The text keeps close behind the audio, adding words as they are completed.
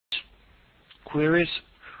queries.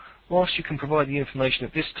 Whilst you can provide the information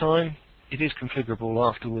at this time, it is configurable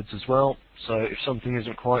afterwards as well, so if something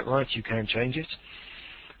isn't quite right, you can change it.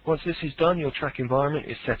 Once this is done, your track environment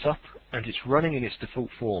is set up and it's running in its default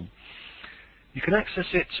form. You can access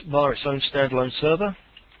it via its own standalone server,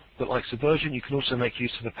 but like Subversion, you can also make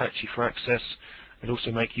use of Apache for access and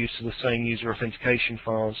also make use of the same user authentication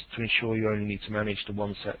files to ensure you only need to manage the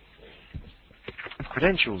one set of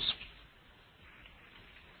credentials.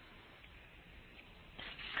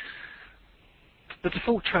 The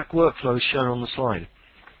default track workflow is shown on the slide.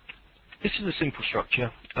 This is a simple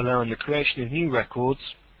structure allowing the creation of new records,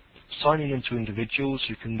 assigning them to individuals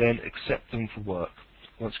who can then accept them for work.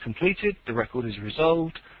 Once completed, the record is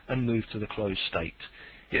resolved and moved to the closed state.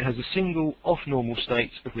 It has a single off-normal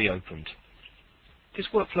state of reopened. This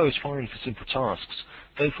workflow is fine for simple tasks,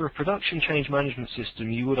 though for a production change management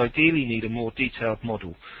system you would ideally need a more detailed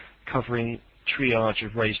model covering triage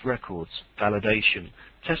of raised records, validation,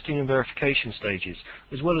 testing and verification stages,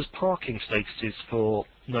 as well as parking statuses for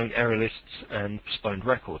known error lists and postponed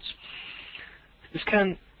records. This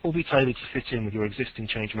can all be tailored to fit in with your existing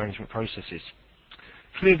change management processes.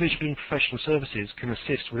 ClearVision Professional Services can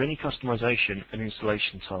assist with any customization and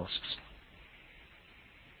installation tasks.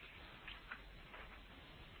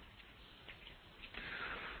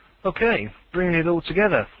 Okay, bringing it all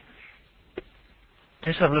together.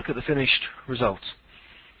 Let's have a look at the finished result.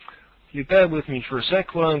 You bear with me for a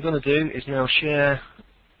sec. What I'm going to do is now share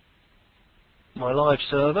my live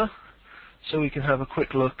server so we can have a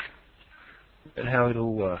quick look at how it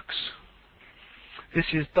all works. This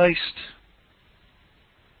is based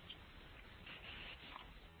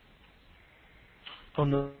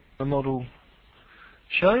on the model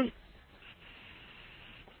shown.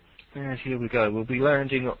 And here we go. We'll be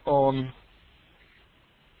landing on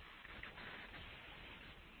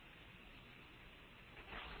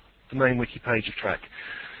the main wiki page of track.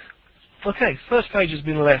 Okay, first page has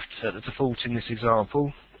been left at the default in this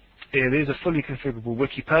example. It is a fully configurable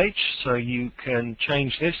wiki page, so you can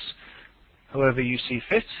change this however you see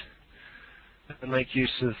fit and make use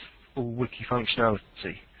of all wiki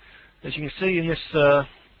functionality. As you can see in this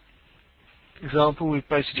example, we've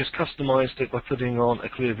basically just customized it by putting on a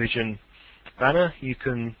ClearVision banner. You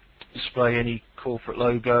can display any corporate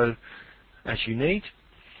logo as you need.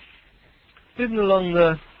 Moving along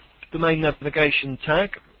the main navigation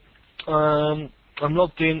tag, I'm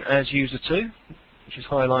logged in as user 2, which is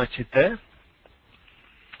highlighted there.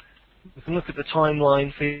 We can look at the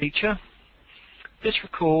timeline feature. This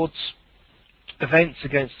records events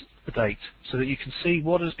against the date so that you can see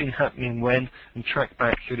what has been happening when and track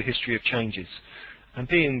back through the history of changes. And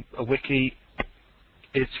being a wiki,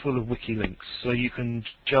 it's full of wiki links, so you can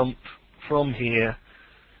jump from here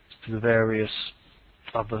to the various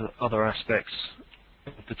other aspects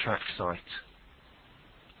of the track site.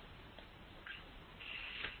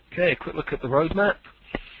 Okay, a quick look at the roadmap.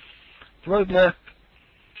 The roadmap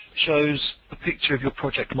shows a picture of your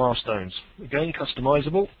project milestones. Again,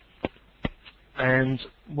 customizable. And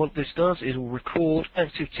what this does is will record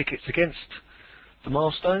active tickets against the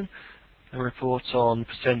milestone and report on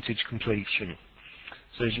percentage completion.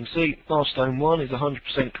 So as you can see, milestone 1 is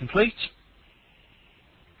 100% complete,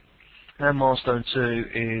 and milestone 2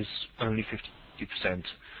 is only 50%.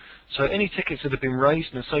 So any tickets that have been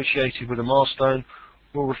raised and associated with a milestone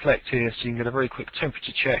will reflect here, so you can get a very quick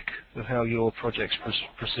temperature check of how your project's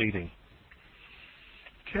proceeding.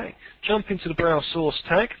 Okay, jump into the Browse Source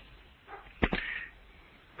tag.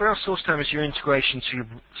 Browse Source tab is your integration to your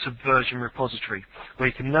Subversion repository, where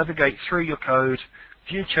you can navigate through your code,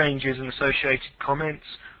 view changes and associated comments,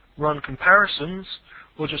 run comparisons,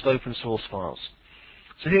 or just open source files.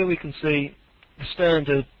 So here we can see the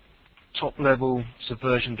standard top-level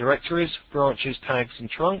Subversion directories, branches, tags, and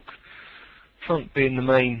trunk. Trunk being the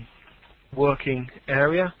main working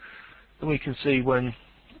area, and we can see when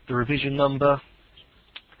the revision number,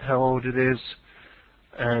 how old it is,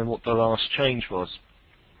 and what the last change was.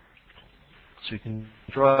 So we can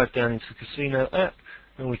drive down into the casino app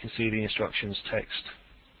and we can see the instructions text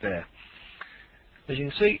there. As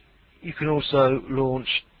you can see, you can also launch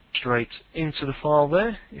straight into the file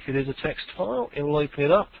there. If it is a text file, it will open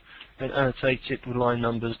it up and annotate it with line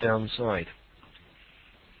numbers down the side.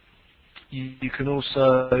 You can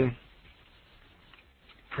also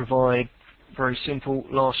provide very simple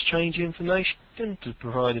last change information to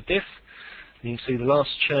provide a diff. And you can see the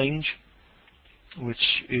last change,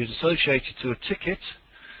 which is associated to a ticket,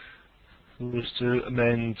 was to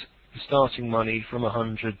amend the starting money from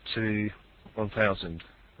 100 to 1,000,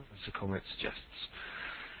 as the comment suggests.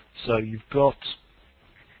 So you've got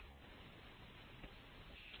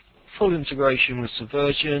full integration with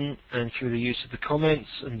Subversion, and through the use of the comments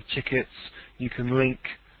and the tickets, you can link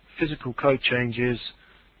physical code changes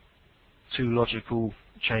to logical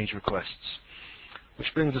change requests. Which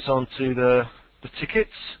brings us on to the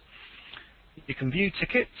tickets. You can view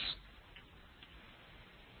tickets.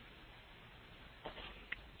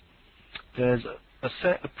 There's a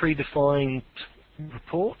set of predefined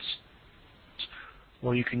reports,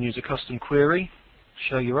 or you can use a custom query,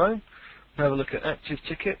 show your own. Have a look at active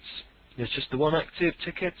tickets. There's just the one active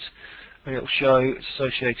ticket, and it will show it's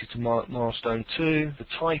associated to milestone 2, the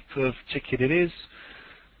type of ticket it is,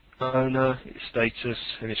 owner, its status,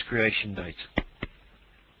 and its creation date.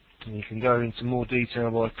 And you can go into more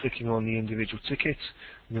detail by clicking on the individual ticket,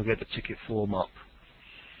 and you'll get the ticket form up.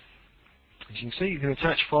 As you can see, you can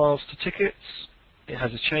attach files to tickets. It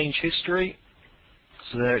has a change history,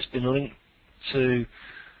 so there it's been linked to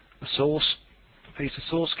a piece of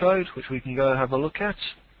source code, which we can go have a look at.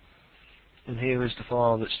 And here is the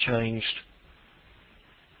file that's changed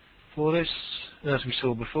for this. As we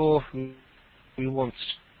saw before, we want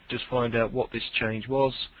to just find out what this change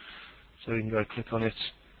was, so we can go click on it,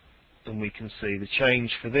 and we can see the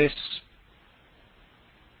change for this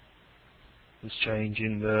was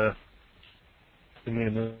changing the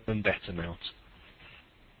minimum bet amount.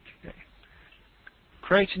 Okay.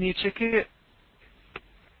 Create a new ticket.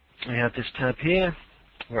 We have this tab here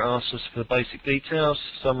where it asks us for the basic details,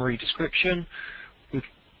 summary, description. We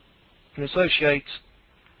can associate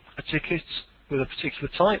a ticket with a particular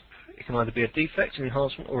type. It can either be a defect, an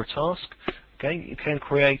enhancement, or a task. Okay, you can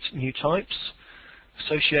create new types,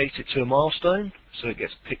 associate it to a milestone so it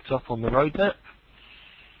gets picked up on the roadmap.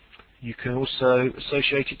 You can also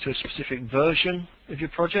associate it to a specific version of your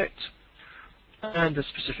project and a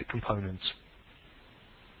specific component.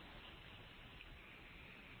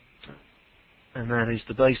 And that is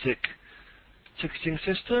the basic ticketing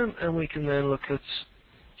system, and we can then look at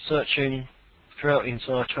searching throughout the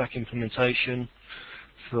entire track implementation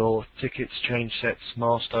for tickets, change sets,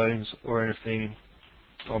 milestones, or anything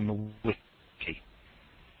on the wiki.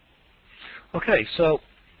 Okay, so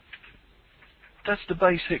that's the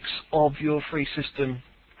basics of your free system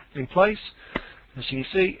in place. As you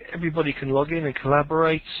can see, everybody can log in and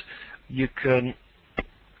collaborate. You can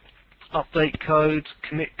update code,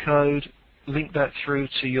 commit code, link that through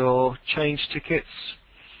to your change tickets,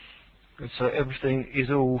 and so everything is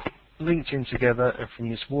all linked in together, and from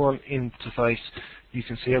this one interface you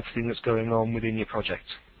can see everything that's going on within your project.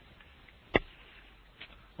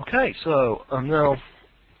 Okay, so I'm now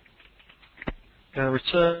going to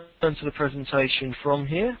return to the presentation from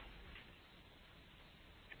here.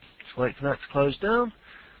 Just wait for that to close down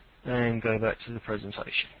and go back to the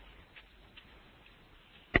presentation.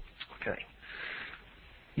 Okay.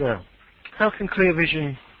 Now, how can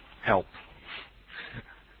ClearVision help?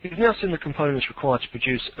 You've now seen the components required to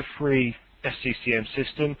produce a free SCCM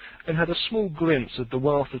system and had a small glimpse of the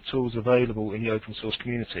wealth of tools available in the open source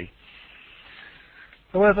community.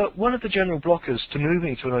 However, one of the general blockers to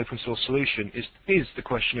moving to an open source solution is the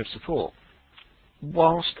question of support.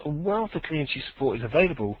 Whilst a wealth of community support is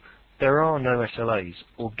available, there are no SLAs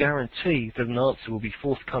or guarantee that an answer will be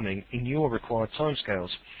forthcoming in your required timescales.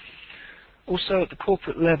 Also, at the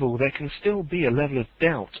corporate level, there can still be a level of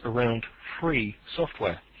doubt around free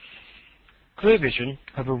software. ClearVision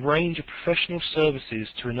have a range of professional services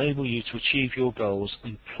to enable you to achieve your goals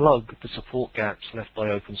and plug the support gaps left by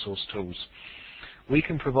open source tools. We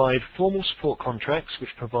can provide formal support contracts which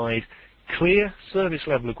provide clear service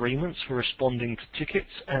level agreements for responding to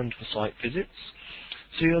tickets and for site visits,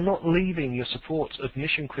 so you're not leaving your support of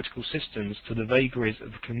mission critical systems to the vagaries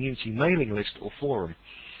of a community mailing list or forum.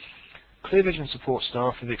 ClearVision support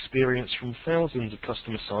staff have experience from thousands of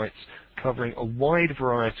customer sites covering a wide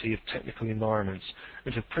variety of technical environments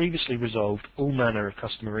and have previously resolved all manner of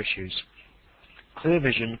customer issues.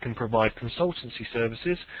 ClearVision can provide consultancy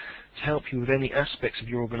services to help you with any aspects of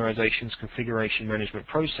your organization's configuration management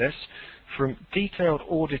process, from detailed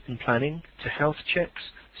audit and planning to health checks,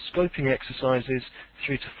 scoping exercises,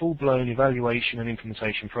 through to full-blown evaluation and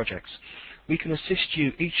implementation projects. We can assist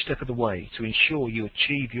you each step of the way to ensure you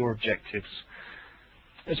achieve your objectives.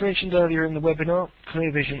 As mentioned earlier in the webinar,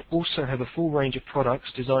 ClearVision also have a full range of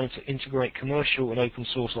products designed to integrate commercial and open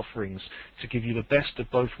source offerings to give you the best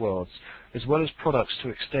of both worlds, as well as products to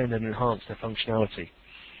extend and enhance their functionality.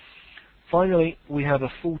 Finally, we have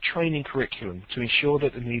a full training curriculum to ensure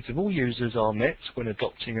that the needs of all users are met when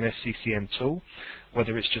adopting an SCCM tool,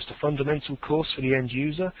 whether it's just a fundamental course for the end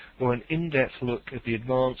user or an in-depth look at the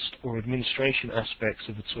advanced or administration aspects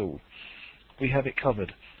of the tool. We have it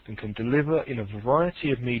covered and can deliver in a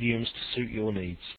variety of mediums to suit your needs.